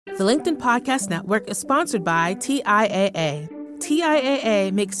The LinkedIn Podcast Network is sponsored by TIAA.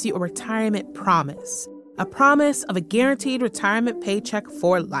 TIAA makes you a retirement promise, a promise of a guaranteed retirement paycheck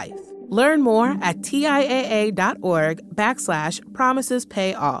for life. Learn more at TIAA.org/promises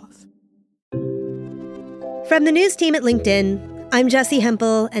pay off. From the news team at LinkedIn, I'm Jessi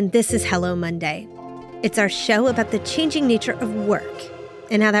Hempel, and this is Hello Monday. It's our show about the changing nature of work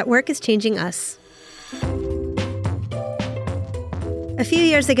and how that work is changing us. A few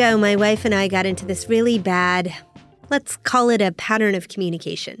years ago, my wife and I got into this really bad, let's call it a pattern of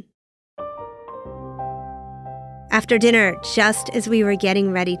communication. After dinner, just as we were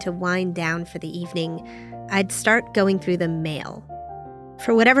getting ready to wind down for the evening, I'd start going through the mail.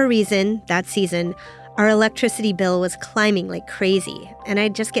 For whatever reason, that season, our electricity bill was climbing like crazy, and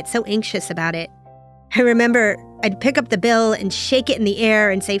I'd just get so anxious about it. I remember I'd pick up the bill and shake it in the air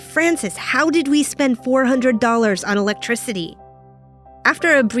and say, "Frances, how did we spend $400 on electricity?"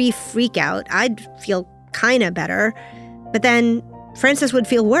 After a brief freakout, I'd feel kinda better, but then Frances would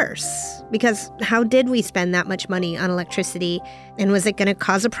feel worse, because how did we spend that much money on electricity, and was it gonna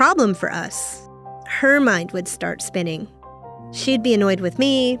cause a problem for us? Her mind would start spinning. She'd be annoyed with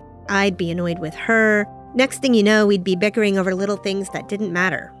me, I'd be annoyed with her. Next thing you know, we'd be bickering over little things that didn't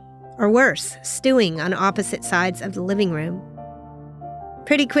matter. Or worse, stewing on opposite sides of the living room.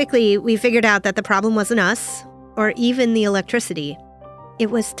 Pretty quickly, we figured out that the problem wasn't us, or even the electricity. It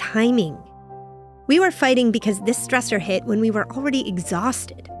was timing. We were fighting because this stressor hit when we were already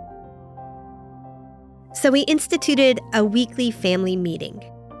exhausted. So we instituted a weekly family meeting.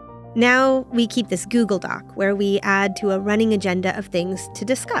 Now we keep this Google Doc where we add to a running agenda of things to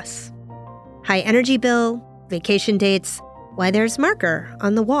discuss. High energy bill, vacation dates, why there's marker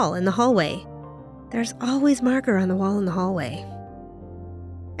on the wall in the hallway. There's always marker on the wall in the hallway.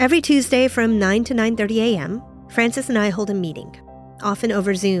 Every Tuesday from 9 to 9:30 a.m., Frances and I hold a meeting, often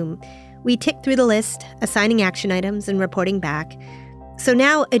over Zoom. We tick through the list, assigning action items and reporting back. So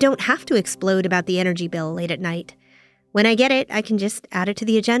now I don't have to explode about the energy bill late at night. When I get it, I can just add it to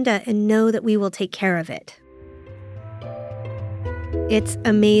the agenda and know that we will take care of it. It's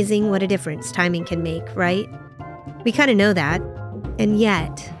amazing what a difference timing can make, right? We kind of know that, and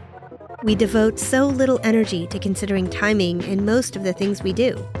yet we devote so little energy to considering timing in most of the things we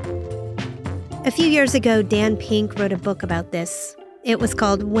do. A few years ago, Dan Pink wrote a book about this. It was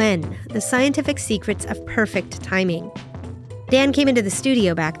called When: The Scientific Secrets of Perfect Timing. Dan came into the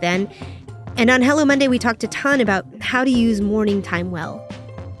studio back then, and on Hello Monday we talked a ton about how to use morning time well.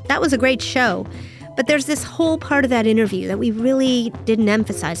 That was a great show, but there's this whole part of that interview that we really didn't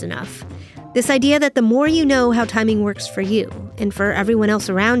emphasize enough. This idea that the more you know how timing works for you and for everyone else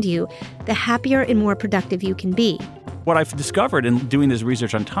around you, the happier and more productive you can be. What I've discovered in doing this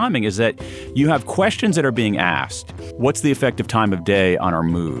research on timing is that you have questions that are being asked. What's the effect of time of day on our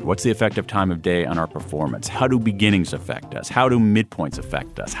mood? What's the effect of time of day on our performance? How do beginnings affect us? How do midpoints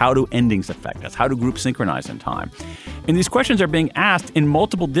affect us? How do endings affect us? How do groups synchronize in time? And these questions are being asked in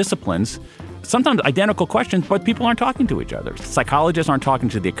multiple disciplines, sometimes identical questions, but people aren't talking to each other. Psychologists aren't talking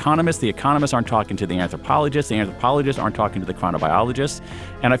to the economists aren't talking to the anthropologists aren't talking to the chronobiologists.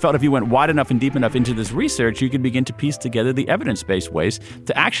 And I felt if you went wide enough and deep enough into this research, you could begin to piece together the evidence-based ways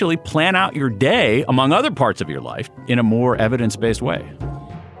to actually plan out your day, among other parts of your life, in a more evidence-based way.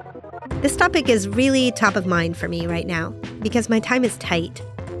 This topic is really top of mind for me right now because my time is tight.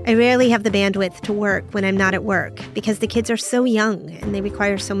 I rarely have the bandwidth to work when I'm not at work because the kids are so young and they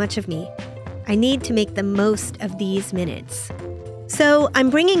require so much of me. I need to make the most of these minutes. So I'm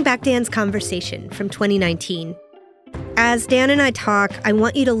bringing back Dan's conversation from 2019. As Dan and I talk, I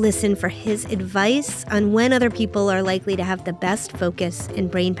want you to listen for his advice on when other people are likely to have the best focus and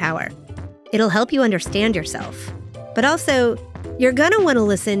brain power. It'll help you understand yourself. But also, you're going to want to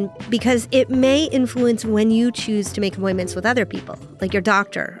listen because it may influence when you choose to make appointments with other people, like your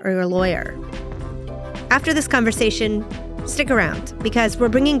doctor or your lawyer. After this conversation, stick around because we're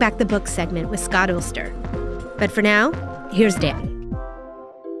bringing back the book segment with Scott Oster. But for now, here's Dan.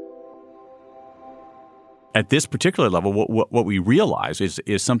 At this particular level, what we realize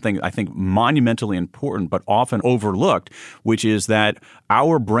is something I think monumentally important but often overlooked, which is that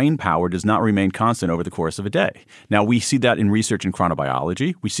our brain power does not remain constant over the course of a day. Now, we see that in research in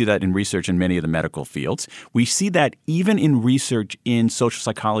chronobiology. We see that in research in many of the medical fields. We see that even in research in social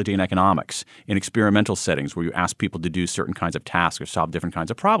psychology and economics, in experimental settings where you ask people to do certain kinds of tasks or solve different kinds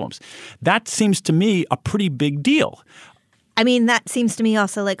of problems. That seems to me a pretty big deal. I mean, that seems to me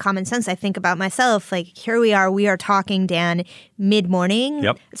also like common sense. I think about myself, like here we are talking, Dan, mid-morning.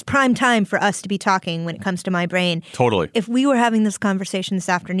 Yep. It's prime time for us to be talking when it comes to my brain. Totally. If we were having this conversation this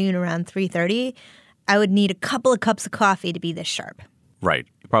afternoon around 3:30, I would need a couple of cups of coffee to be this sharp. Right.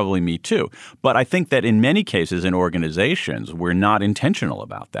 probably me too. But I think that in many cases in organizations, we're not intentional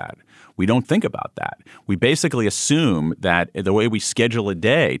about that. We don't think about that. We basically assume that the way we schedule a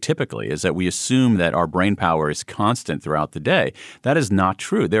day typically is that we assume that our brain power is constant throughout the day. That is not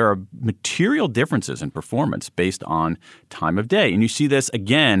true. There are material differences in performance based on time of day. And you see this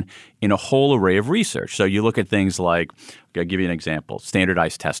again in a whole array of research. So you look at things like, I'll give you an example,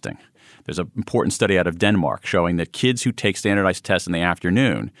 standardized testing. There's an important study out of Denmark showing that kids who take standardized tests in the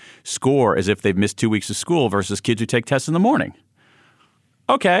afternoon score as if they've missed 2 weeks of school versus kids who take tests in the morning.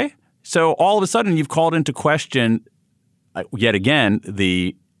 Okay. So all of a sudden you've called into question, yet again,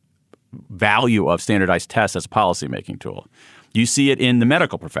 the value of standardized tests as a policymaking tool. You see it in the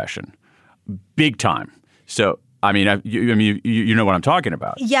medical profession, big time. So, I mean, you know what I'm talking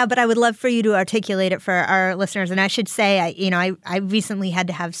about. Yeah, but I would love for you to articulate it for our listeners. And I should say, I recently had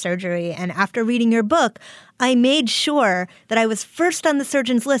to have surgery. And after reading your book, I made sure that I was first on the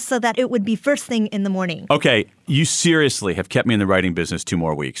surgeon's list so that it would be first thing in the morning. Okay, you seriously have kept me in the writing business 2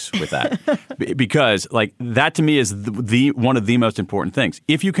 more weeks with that. Because like that to me is the one of the most important things.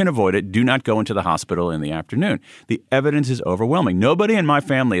 If you can avoid it, do not go into the hospital in the afternoon. The evidence is overwhelming. Nobody in my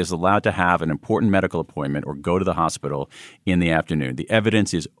family is allowed to have an important medical appointment or go to the hospital in the afternoon. The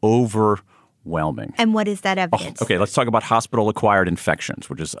evidence is overwhelming. And what is that evidence? Okay, let's talk about hospital-acquired infections,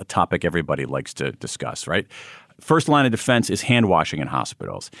 which is a topic everybody likes to discuss, right? First line of defense is hand washing in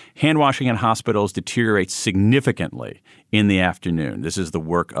hospitals. Hand washing in hospitals deteriorates significantly in the afternoon. This is the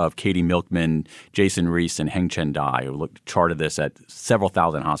work of Katie Milkman, Jason Reese, and Heng-Chen Dai, who charted this at several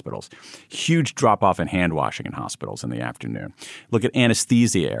thousand hospitals. Huge drop-off in hand washing in hospitals in the afternoon. Look at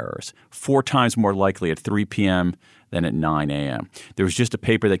anesthesia errors, 4 times more likely at 3 p.m. than at 9 a.m. There was just a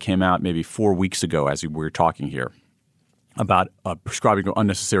paper that came out maybe 4 weeks ago as we were talking here about prescribing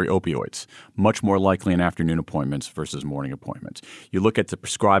unnecessary opioids, much more likely in afternoon appointments versus morning appointments. You look at the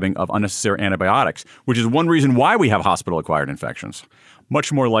prescribing of unnecessary antibiotics, which is one reason why we have hospital-acquired infections,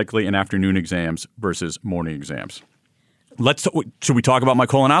 much more likely in afternoon exams versus morning exams. Should we talk about my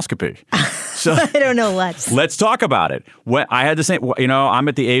colonoscopy? So, I don't know what. Let's talk about it. I had the same. I'm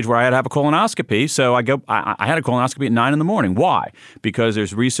at the age where I had to have a colonoscopy, so I had a colonoscopy at 9 a.m. Why? Because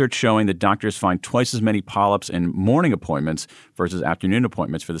there's research showing that doctors find twice as many polyps in morning appointments versus afternoon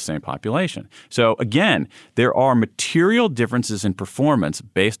appointments for the same population. So again, there are material differences in performance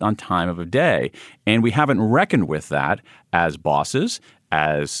based on time of day, and we haven't reckoned with that as bosses,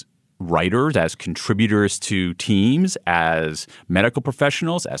 as writers, as contributors to teams, as medical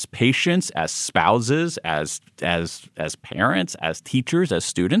professionals, as patients, as spouses, as parents, as teachers, as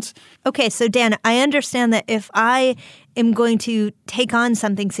students. Okay, so Dan, I understand that if I am going to take on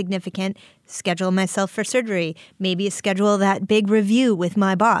something significant, schedule myself for surgery, maybe schedule that big review with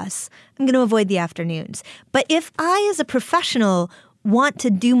my boss, I'm going to avoid the afternoons. But if I, as a professional, want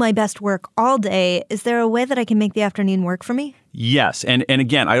to do my best work all day, is there a way that I can make the afternoon work for me? Yes. And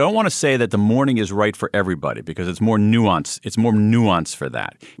again, I don't want to say that the morning is right for everybody because it's more nuanced. It's more nuanced for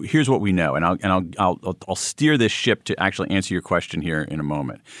that. Here's what we know, and I'll steer this ship to actually answer your question here in a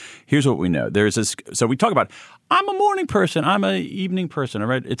moment. Here's what we know. There's this. So we talk about, I'm a morning person, I'm an evening person. All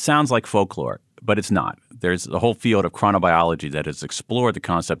right? It sounds like folklore, but it's not. There's a whole field of chronobiology that has explored the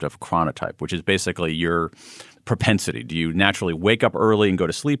concept of chronotype, which is basically your propensity. Do you naturally wake up early and go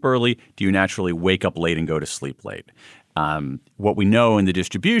to sleep early? Do you naturally wake up late and go to sleep late? What we know in the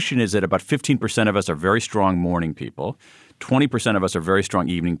distribution is that about 15% of us are very strong morning people. 20% of us are very strong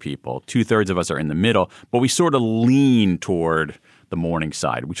evening people. 2/3 of us are in the middle, but we sort of lean toward the morning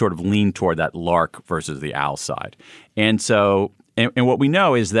side. We sort of lean toward that lark versus the owl side. And so, and what we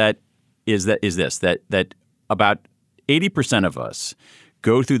know is that about 80% of us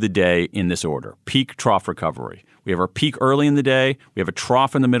go through the day in this order: peak, trough, recovery. We have our peak early in the day, we have a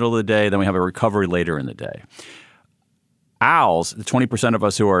trough in the middle of the day, then we have a recovery later in the day. Owls, the 20% of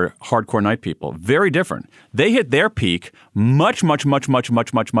us who are hardcore night people, very different. They hit their peak much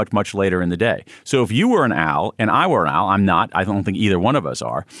later in the day. So if you were an owl and I were an owl, I'm not. I don't think either one of us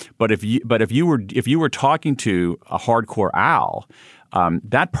are. But if you were talking to a hardcore owl,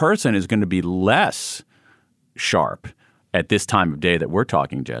 that person is going to be less sharp at this time of day that we're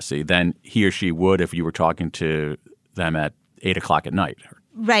talking, Jesse, than he or she would if you were talking to them at 8 o'clock at night.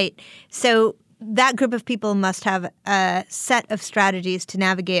 Right. So that group of people must have a set of strategies to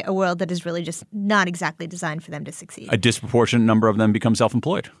navigate a world that is really just not exactly designed for them to succeed. A disproportionate number of them become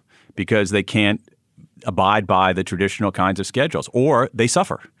self-employed because they can't abide by the traditional kinds of schedules, or they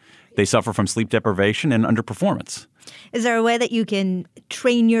suffer. They suffer from sleep deprivation and underperformance. Is there a way that you can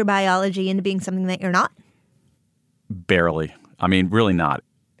train your biology into being something that you're not? Barely. I mean, really not.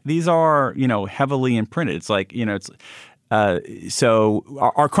 These are, heavily imprinted. It's like, So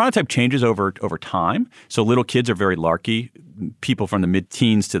our chronotype changes over time. So little kids are very larky. People from the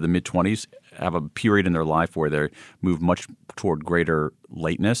mid-teens to the mid-20s have a period in their life where they move much toward greater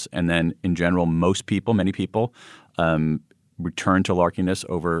lateness. And then in general, many people return to larkiness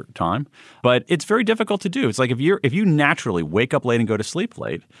over time. But it's very difficult to do. It's like if you naturally wake up late and go to sleep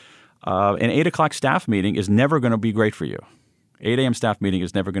late, an 8 o'clock staff meeting is never going to be great for you. 8 a.m. staff meeting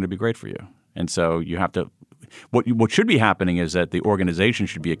is never going to be great for you. And so you have to – what should be happening is that the organization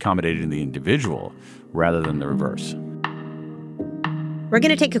should be accommodating the individual rather than the reverse. We're going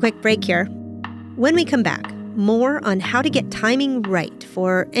to take a quick break here. When we come back, more on how to get timing right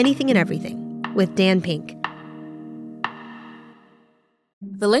for anything and everything with Dan Pink.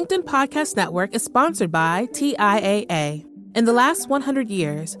 The LinkedIn Podcast Network is sponsored by TIAA. In the last 100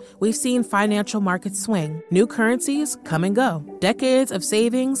 years, we've seen financial markets swing, new currencies come and go, decades of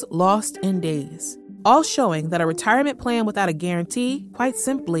savings lost in days, all showing that a retirement plan without a guarantee, quite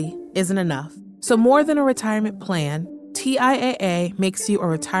simply, isn't enough. So more than a retirement plan, TIAA makes you a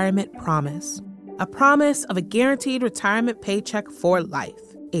retirement promise. A promise of a guaranteed retirement paycheck for life.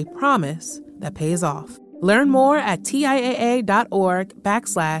 A promise that pays off. Learn more at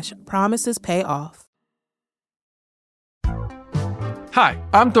TIAA.org/promisespayoff. Hi,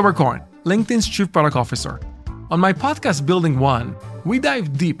 I'm Tomer Cohen, LinkedIn's Chief Product Officer. On my podcast, Building One, we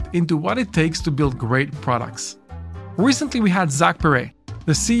dive deep into what it takes to build great products. Recently, we had Zach Perret,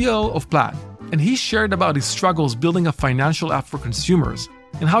 the CEO of Plaid, and he shared about his struggles building a financial app for consumers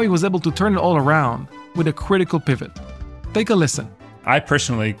and how he was able to turn it all around with a critical pivot. Take a listen. I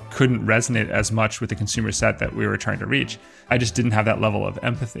personally couldn't resonate as much with the consumer set that we were trying to reach. I just didn't have that level of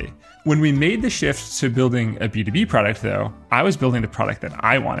empathy. When we made the shift to building a B2B product, though, I was building the product that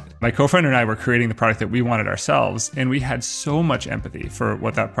I wanted. My co-founder and I were creating the product that we wanted ourselves, and we had so much empathy for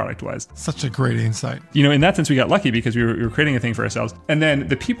what that product was. Such a great insight. In that sense, we got lucky because we were creating a thing for ourselves. And then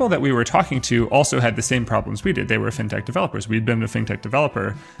the people that we were talking to also had the same problems we did. They were fintech developers. We'd been a fintech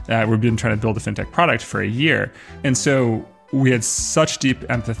developer. We've been trying to build a fintech product for a year. And so we had such deep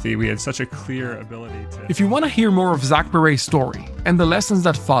empathy. We had such a clear ability to... If you want to hear more of Zach Perret's story and the lessons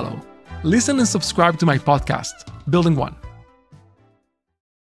that follow, listen and subscribe to my podcast, Building One.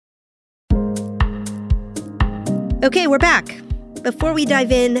 Okay, we're back. Before we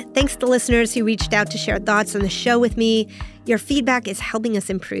dive in, thanks to listeners who reached out to share thoughts on the show with me. Your feedback is helping us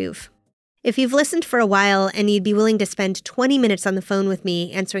improve. If you've listened for a while and you'd be willing to spend 20 minutes on the phone with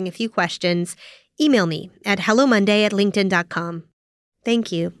me answering a few questions, email me at hellomonday@linkedin.com.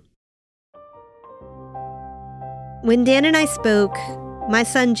 Thank you. When Dan and I spoke, my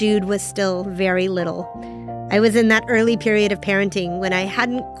son Jude was still very little. I was in that early period of parenting when I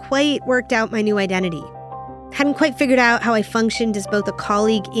hadn't quite worked out my new identity. Hadn't quite figured out how I functioned as both a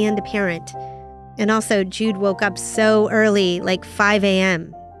colleague and a parent. And also, Jude woke up so early, like 5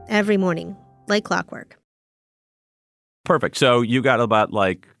 a.m. every morning, like clockwork. Perfect. So you got about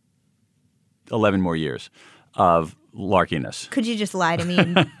 11 more years of larkiness. Could you just lie to me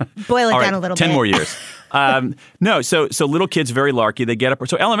and boil it down a little 10 bit? 10 more years. No, so little kids, very larky. They get up.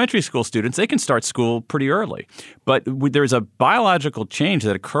 So elementary school students, they can start school pretty early. But there's a biological change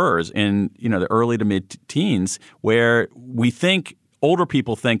that occurs in the early to mid-teens where older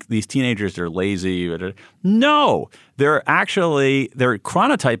people think these teenagers are lazy. No, their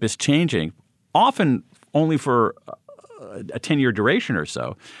chronotype is changing, often only for a 10-year duration or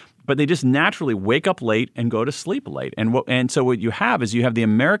so. But they just naturally wake up late and go to sleep late. And so what you have is the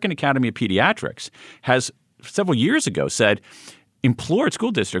American Academy of Pediatrics has several years ago implored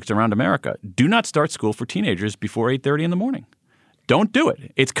school districts around America, do not start school for teenagers before 8:30 in the morning. Don't do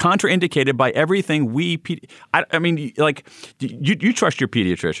it. It's contraindicated by everything you trust your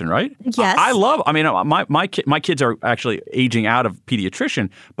pediatrician, right? Yes. My kids are actually aging out of pediatrician,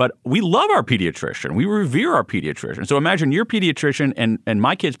 but we love our pediatrician. We revere our pediatrician. So imagine your pediatrician and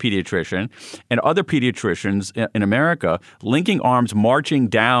my kid's pediatrician and other pediatricians in America linking arms, marching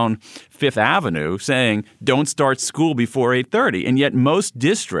down Fifth Avenue saying, don't start school before 8:30. And yet most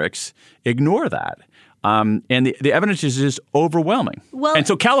districts ignore that. And the evidence is just overwhelming. And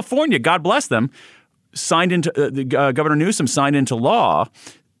so California, God bless them, Governor Newsom signed into law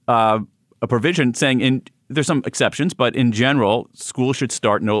a provision saying there's some exceptions, but in general, school should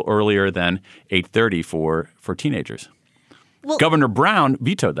start no earlier than 8:30 for teenagers. Well, Governor Brown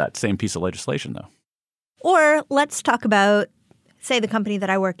vetoed that same piece of legislation, though. Or let's talk about, say, the company that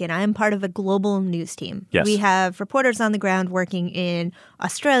I work in. I am part of a global news team. Yes. We have reporters on the ground working in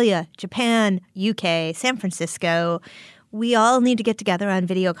Australia, Japan, UK, San Francisco. We all need to get together on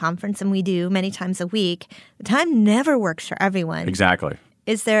video conference, and we do many times a week. The time never works for everyone. Exactly.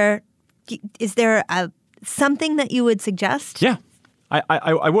 Is there a something that you would suggest? Yeah,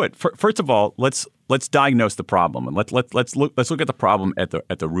 I would. First of all, let's diagnose the problem, and let's look at the problem at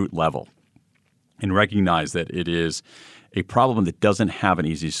the root level, and recognize that it is a problem that doesn't have an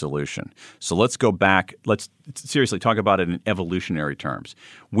easy solution. So let's go back. Let's seriously talk about it in evolutionary terms.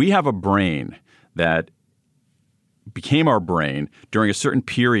 We have a brain that became our brain during a certain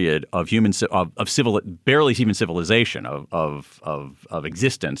period of barely even civilization of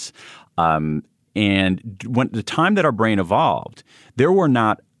existence. And when the time that our brain evolved, there were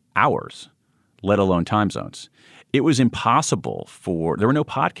not hours, let alone time zones. It was impossible there were no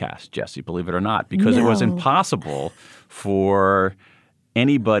podcasts, Jesse, believe it or not, because it was impossible for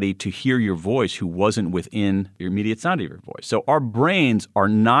anybody to hear your voice who wasn't within your immediate sound of your voice. So our brains are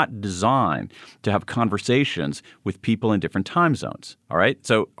not designed to have conversations with people in different time zones, all right?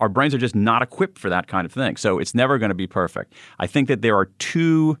 So our brains are just not equipped for that kind of thing. So it's never going to be perfect. I think that there are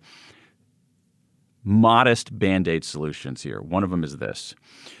two modest Band-Aid solutions here. One of them is this.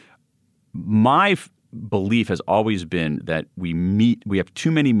 My belief has always been that we have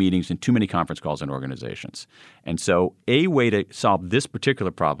too many meetings and too many conference calls in organizations. And so a way to solve this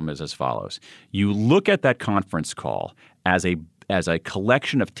particular problem is as follows. You look at that conference call as a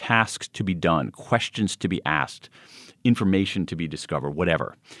collection of tasks to be done, questions to be asked, information to be discovered,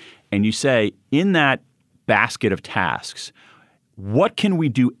 whatever. And you say, in that basket of tasks, what can we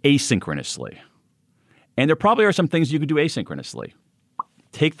do asynchronously? And there probably are some things you could do asynchronously.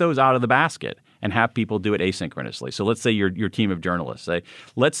 Take those out of the basket and have people do it asynchronously. So let's say your team of journalists say,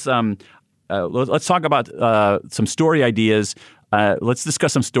 let's talk about some story ideas. Let's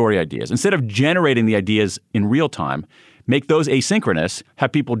discuss some story ideas. Instead of generating the ideas in real time, make those asynchronous.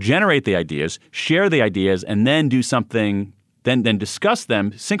 Have people generate the ideas, share the ideas, and then do something. Then discuss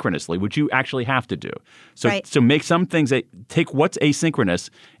them synchronously, which you actually have to do. So right. So make some things take what's asynchronous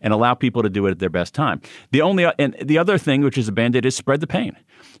and allow people to do it at their best time. The other thing, which is a Band-Aid, is spread the pain.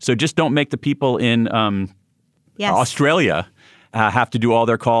 So just don't make the people in Australia have to do all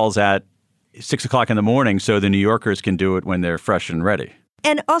their calls at 6 o'clock in the morning so the New Yorkers can do it when they're fresh and ready.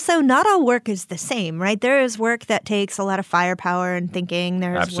 And also, not all work is the same, right? There is work that takes a lot of firepower and thinking.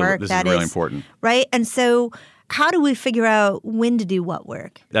 There's Absolutely. work this that is really important. Right? And so how do we figure out when to do what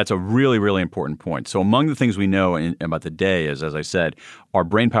work? That's a really, really important point. So among the things we know about the day is, as I said, our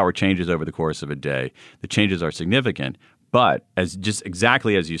brain power changes over the course of a day. The changes are significant. But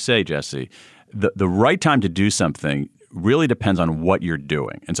exactly as you say, Jesse, the right time to do something really depends on what you're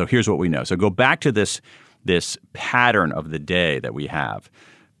doing. And so here's what we know. So go back to this pattern of the day that we have.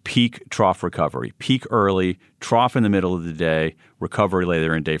 Peak, trough, recovery. Peak early, trough in the middle of the day, recovery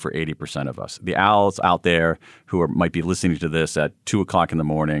later in the day for 80% of us. The owls out there who might be listening to this at 2 o'clock in the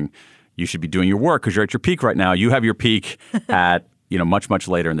morning, you should be doing your work because you're at your peak right now. You have your peak at much, much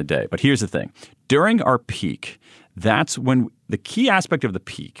later in the day. But here's the thing. During our peak, that's when the key aspect of the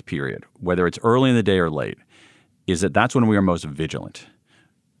peak period, whether it's early in the day or late, is that's when we are most vigilant.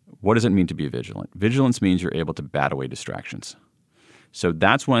 What does it mean to be vigilant? Vigilance means you're able to bat away distractions. So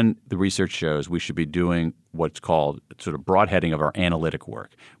that's when the research shows we should be doing what's called sort of broad heading of our analytic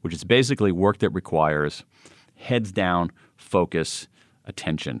work, which is basically work that requires heads down, focus,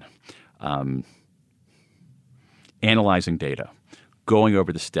 attention, analyzing data, going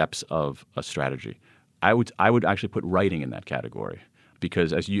over the steps of a strategy. I would actually put writing in that category.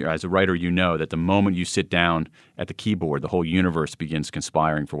 Because as a writer, you know that the moment you sit down at the keyboard, the whole universe begins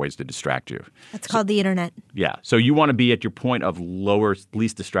conspiring for ways to distract you. That's called the internet. Yeah. So you want to be at your point of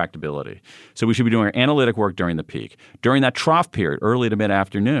least distractibility. So we should be doing our analytic work during the peak. During that trough period, early to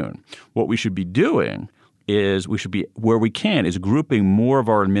mid-afternoon, what we should be doing is where we can, is grouping more of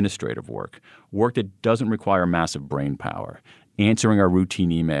our administrative work that doesn't require massive brain power, answering our routine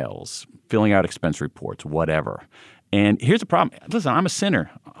emails, filling out expense reports, whatever. And here's the problem. Listen, I'm a sinner.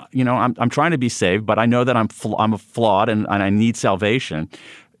 I'm trying to be saved, but I know that I'm flawed and I need salvation.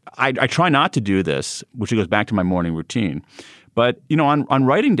 I try not to do this, which goes back to my morning routine. But, on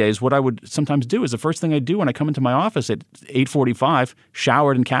writing days, what I would sometimes do is the first thing I do when I come into my office at 8:45,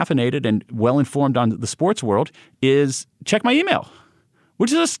 showered and caffeinated and well-informed on the sports world, is check my email,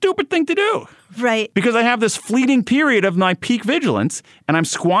 which is a stupid thing to do. Right. Because I have this fleeting period of my peak vigilance and I'm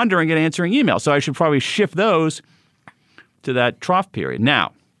squandering it answering emails. So I should probably shift those to that trough period.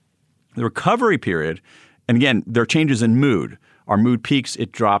 Now, the recovery period, and again, there are changes in mood. Our mood peaks,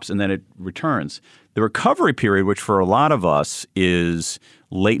 it drops, and then it returns. The recovery period, which for a lot of us is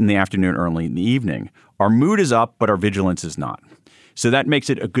late in the afternoon, early in the evening, our mood is up, but our vigilance is not. So that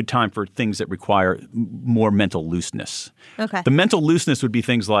makes it a good time for things that require more mental looseness. Okay. The mental looseness would be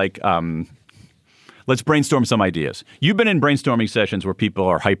things like, let's brainstorm some ideas. You've been in brainstorming sessions where people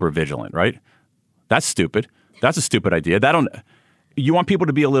are hyper-vigilant, right? That's stupid. That's a stupid idea. You want people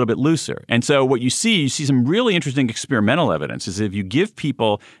to be a little bit looser. And so what you see some really interesting experimental evidence is if you give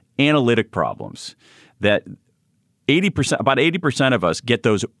people analytic problems that about 80% of us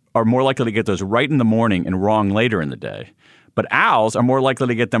are more likely to get those right in the morning and wrong later in the day. But owls are more likely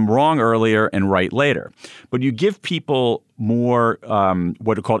to get them wrong earlier and right later. But you give people more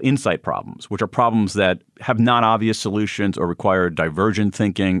what are called insight problems, which are problems that have non-obvious solutions or require divergent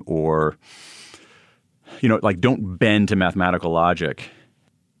thinking or, like don't bend to mathematical logic.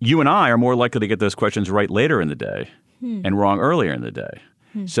 You and I are more likely to get those questions right later in the day and wrong earlier in the day.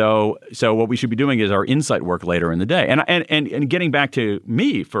 So what we should be doing is our insight work later in the day. And getting back to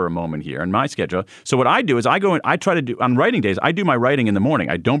me for a moment here and my schedule. So what I do is I try to do on writing days. I do my writing in the morning.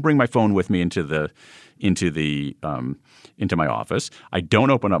 I don't bring my phone with me into my office. I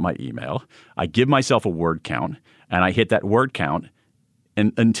don't open up my email. I give myself a word count and I hit that word count.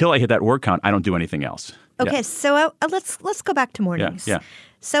 And until I hit that word count, I don't do anything else. Okay, so let's go back to mornings. Yeah.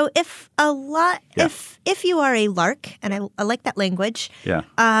 So if you are a lark, and I like that language. Yeah.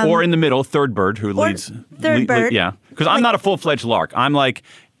 Or in the middle, third bird who leads. Third bird. Yeah. Because I'm not a full-fledged lark. I'm like,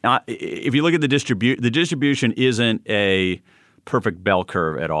 if you look at the distribution isn't a perfect bell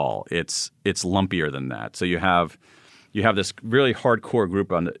curve at all. It's lumpier than that. So you have this really hardcore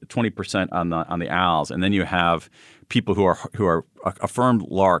group on the 20% on the owls, and then you have people who are affirmed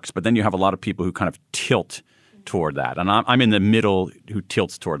larks, but then you have a lot of people who kind of tilt toward that. And I'm in the middle who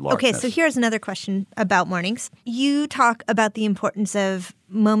tilts toward larkness. Okay, so here's another question about mornings. You talk about the importance of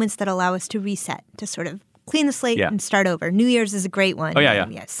moments that allow us to reset, to sort of clean the slate and start over. New Year's is a great one. Oh,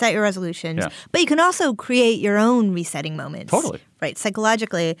 yeah. Set your resolutions. Yeah. But you can also create your own resetting moments. Totally. Right,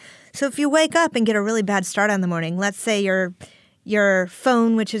 psychologically. So if you wake up and get a really bad start on the morning, let's say your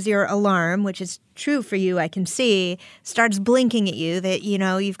phone, which is your alarm, which is true for you, I can see, starts blinking at you that,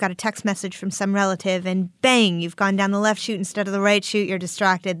 you've got a text message from some relative and bang, you've gone down the left chute instead of the right chute, you're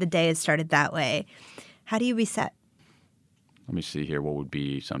distracted, the day has started that way. How do you reset? Let me see here. What would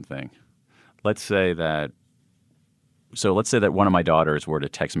be something? Let's say that one of my daughters were to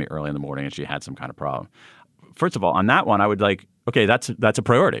text me early in the morning and she had some kind of problem. First of all, on that one, I would okay, that's a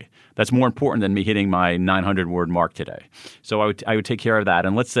priority. That's more important than me hitting my 900-word mark today. So I would take care of that.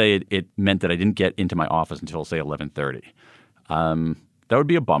 And let's say it meant that I didn't get into my office until, say, 11:30. That would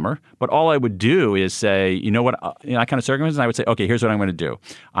be a bummer. But all I would do is say, in that kind of circumstance, I would say, okay, here's what I'm going to do.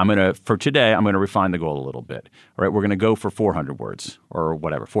 For today, I'm going to refine the goal a little bit. All right, we're going to go for 400 words or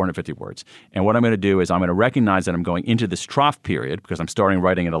whatever, 450 words. And what I'm going to do is I'm going to recognize that I'm going into this trough period because I'm starting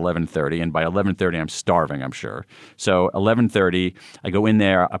writing at 11:30. And by 11:30, I'm starving, I'm sure. So 11:30, I go in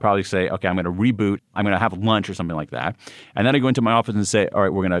there. I probably say, okay, I'm going to reboot. I'm going to have lunch or something like that. And then I go into my office and say, all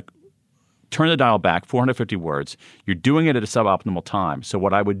right, we're going to turn the dial back, 450 words. You're doing it at a suboptimal time. So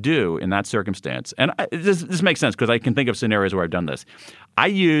what I would do in that circumstance, and this makes sense because I can think of scenarios where I've done this.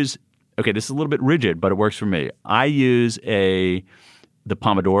 This is a little bit rigid, but it works for me. I use the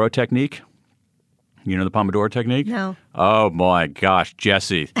Pomodoro technique. You know the Pomodoro technique? No. Oh my gosh,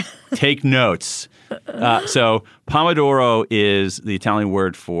 Jesse, take notes. So Pomodoro is the Italian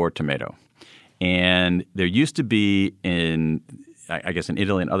word for tomato. And there used to be I guess in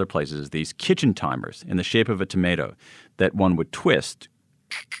Italy and other places, these kitchen timers in the shape of a tomato that one would twist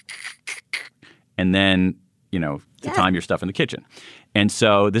and then, to time your stuff in the kitchen. And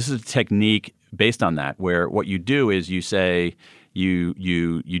so this is a technique based on that where what you do is you say you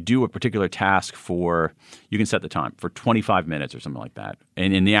do a particular task you can set the time for 25 minutes or something like that.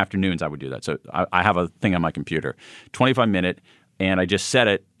 And in the afternoons, I would do that. So I have a thing on my computer, 25-minute, and I just set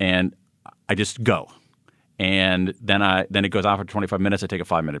it and I just go. And then it goes off for 25 minutes. I take a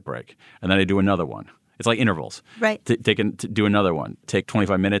 5-minute break, and then I do another one. It's like intervals. Right. Do another one. Take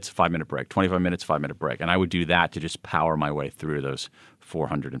 25 minutes, 5-minute break. 25 minutes, 5-minute break. And I would do that to just power my way through those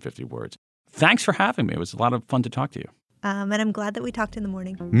 450 words. Thanks for having me. It was a lot of fun to talk to you. And I'm glad that we talked in the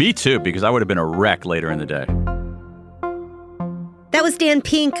morning. Me too, because I would have been a wreck later in the day. That was Dan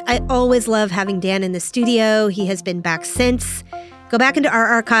Pink. I always love having Dan in the studio. He has been back since. Go back into our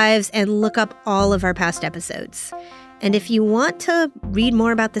archives and look up all of our past episodes. And if you want to read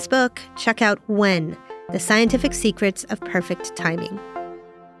more about this book, check out When: The Scientific Secrets of Perfect Timing.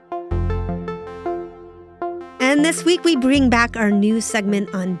 And this week we bring back our new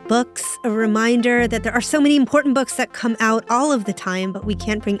segment on books, a reminder that there are so many important books that come out all of the time, but we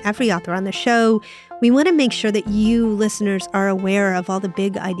can't bring every author on the show. We want to make sure that you listeners are aware of all the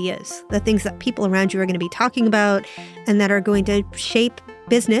big ideas, the things that people around you are going to be talking about and that are going to shape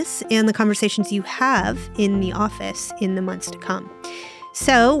business and the conversations you have in the office in the months to come.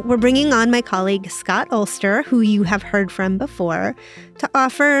 So we're bringing on my colleague Scott Ulster, who you have heard from before, to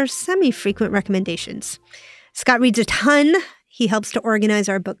offer semi-frequent recommendations. Scott reads a ton. He helps to organize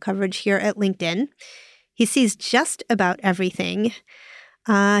our book coverage here at LinkedIn. He sees just about everything.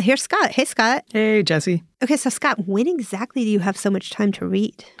 Here's Scott. Hey, Scott. Hey, Jesse. Okay, so Scott, when exactly do you have so much time to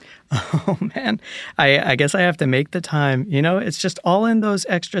read? Oh, man. I guess I have to make the time. It's just all in those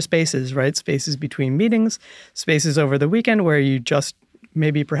extra spaces, right? Spaces between meetings, spaces over the weekend where you just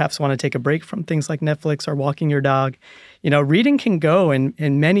maybe perhaps want to take a break from things like Netflix or walking your dog. Reading can go in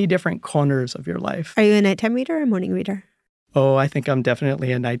many different corners of your life. Are you a nighttime reader or a morning reader? Oh, I think I'm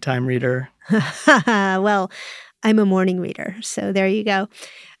definitely a nighttime reader. Well, I'm a morning reader, so there you go.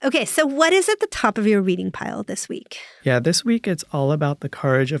 Okay, so what is at the top of your reading pile this week? Yeah, this week it's all about The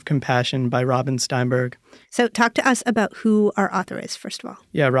Courage of Compassion by Robin Steinberg. So talk to us about who our author is, first of all.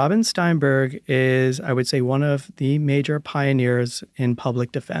 Yeah, Robin Steinberg is, I would say, one of the major pioneers in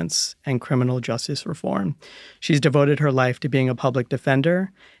public defense and criminal justice reform. She's devoted her life to being a public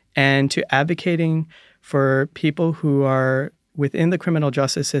defender and to advocating for people who are within the criminal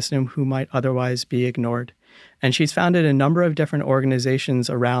justice system who might otherwise be ignored. And she's founded a number of different organizations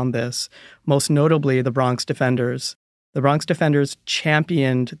around this, most notably the Bronx Defenders. The Bronx Defenders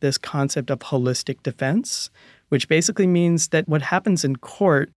championed this concept of holistic defense, which basically means that what happens in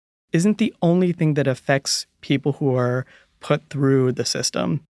court isn't the only thing that affects people who are put through the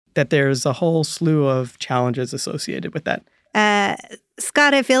system, that there's a whole slew of challenges associated with that.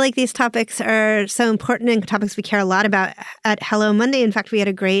 Scott, I feel like these topics are so important and topics we care a lot about at Hello Monday. In fact, we had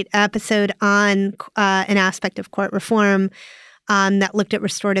a great episode on an aspect of court reform that looked at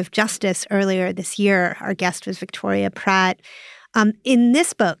restorative justice earlier this year. Our guest was Victoria Pratt. In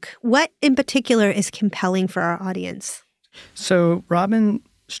this book, what in particular is compelling for our audience? So Robin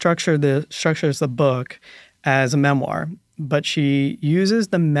structures the book as a memoir, but she uses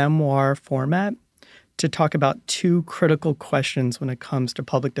the memoir format to talk about two critical questions when it comes to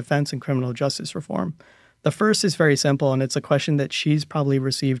public defense and criminal justice reform. The first is very simple, and it's a question that she's probably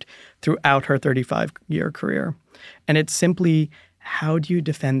received throughout her 35-year career. And it's simply, how do you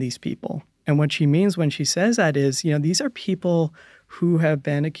defend these people? And what she means when she says that is, these are people who have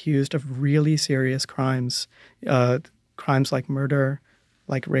been accused of really serious crimes, crimes like murder,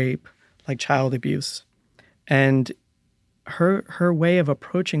 like rape, like child abuse. And her way of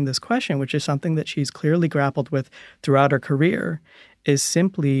approaching this question, which is something that she's clearly grappled with throughout her career, is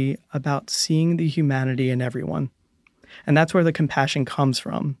simply about seeing the humanity in everyone. And that's where the compassion comes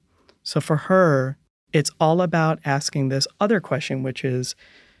from. So for her, it's all about asking this other question, which is,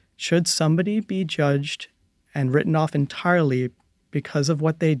 should somebody be judged and written off entirely because of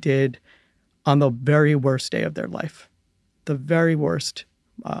what they did on the very worst day of their life, the very worst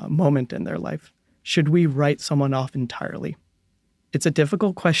moment in their life? Should we write someone off entirely? It's a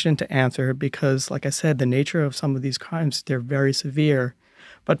difficult question to answer because, like I said, the nature of some of these crimes, they're very severe.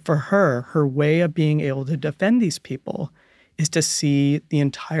 But for her, her way of being able to defend these people is to see the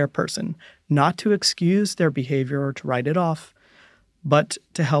entire person, not to excuse their behavior or to write it off, but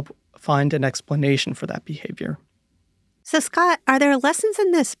to help find an explanation for that behavior. So, Scott, are there lessons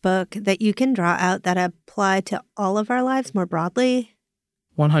in this book that you can draw out that apply to all of our lives more broadly?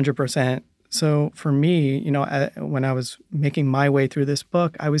 100%. So for me, when I was making my way through this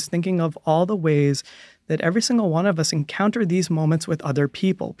book, I was thinking of all the ways that every single one of us encounter these moments with other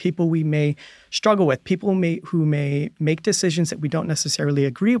people we may struggle with, people who may make decisions that we don't necessarily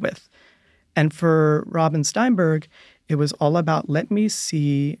agree with. And for Robin Steinberg, it was all about, let me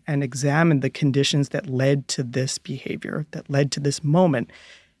see and examine the conditions that led to this behavior, that led to this moment.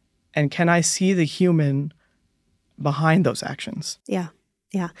 And can I see the human behind those actions? Yeah.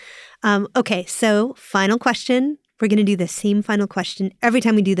 Okay, so final question. We're going to do the same final question every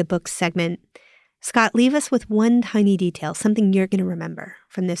time we do the book segment. Scott, leave us with one tiny detail, something you're going to remember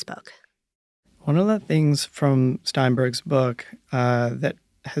from this book. One of the things from Steinberg's book that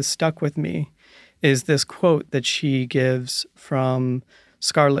has stuck with me is this quote that she gives from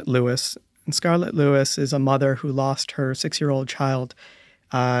Scarlett Lewis. And Scarlett Lewis is a mother who lost her 6-year-old child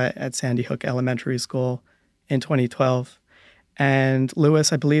at Sandy Hook Elementary School in 2012. And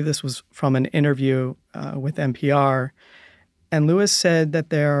Lewis, I believe this was from an interview with NPR, and Lewis said that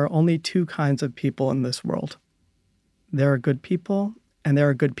there are only two kinds of people in this world. There are good people, and there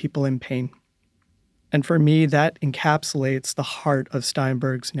are good people in pain. And for me, that encapsulates the heart of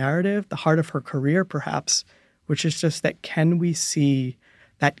Steinberg's narrative, the heart of her career, perhaps, which is just that, can we see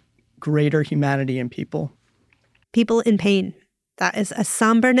that greater humanity in people? People in pain. That is a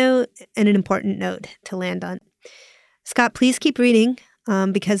somber note and an important note to land on. Scott, please keep reading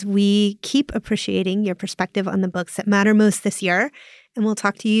because we keep appreciating your perspective on the books that matter most this year. and we'll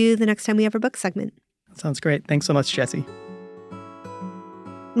talk to you the next time we have our book segment. Sounds great. Thanks so much, Jessie.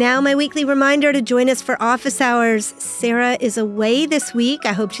 Now, my weekly reminder to join us for office hours. Sarah is away this week.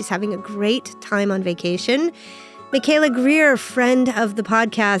 I hope she's having a great time on vacation. Michaela Greer, friend of the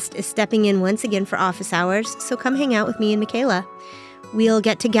podcast, is stepping in once again for office hours, so come hang out with me and Michaela. We'll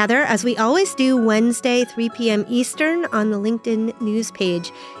get together, as we always do, Wednesday, 3 p.m. Eastern on the LinkedIn news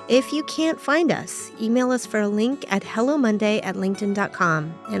page. If you can't find us, email us for a link at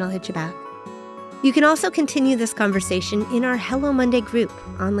hellomonday@linkedin.com, and I'll hit you back. You can also continue this conversation in our Hello Monday group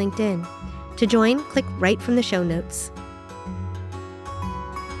on LinkedIn. To join, click right from the show notes.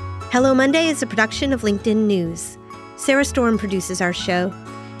 Hello Monday is a production of LinkedIn News. Sarah Storm produces our show.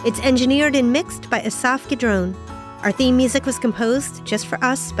 It's engineered and mixed by Asaf Gidron. Our theme music was composed just for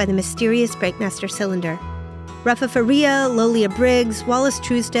us by the mysterious Breakmaster Cylinder. Rafa Faria, Lolia Briggs, Wallace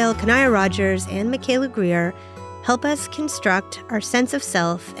Truesdale, Kanaya Rogers, and Michaela Greer help us construct our sense of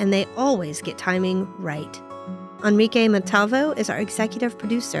self, and they always get timing right. Enrique Montalvo is our executive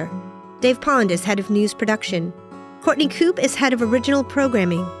producer. Dave Pond is head of news production. Courtney Coop is head of original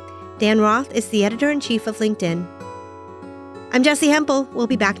programming. Dan Roth is the editor-in-chief of LinkedIn. I'm Jessie Hempel. We'll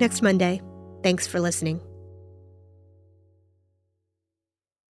be back next Monday. Thanks for listening.